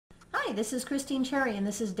Hi, this is Christine Cherry, and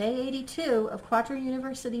this is day 82 of Quattro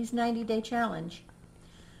University's 90-Day Challenge.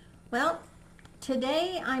 Well,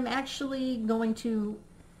 today I'm actually going to,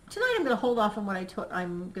 tonight I'm going to hold off on what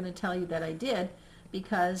I'm going to tell you that I did,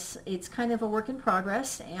 because it's kind of a work in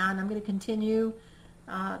progress, and I'm going to continue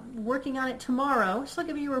working on it tomorrow, so I'll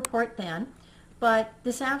give you a report then. But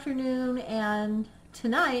this afternoon and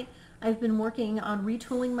tonight, I've been working on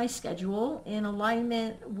retooling my schedule in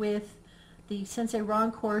alignment with the Sensei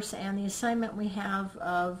Ron course and the assignment we have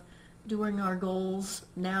of doing our goals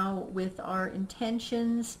now with our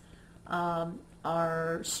intentions,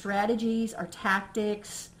 our strategies, our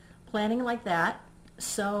tactics, planning like that.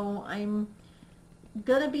 So I'm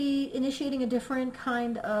going to be initiating a different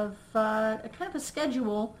kind of a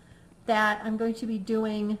schedule that I'm going to be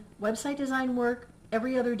doing website design work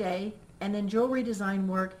every other day and then jewelry design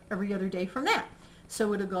work every other day from that.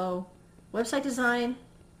 So it'll go website design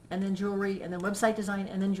and then jewelry and then website design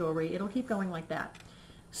and then jewelry. It'll keep going like that.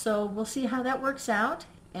 So we'll see how that works out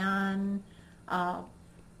and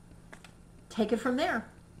take it from there.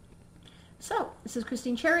 So this is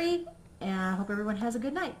Christine Cherry, and I hope everyone has a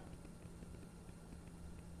good night.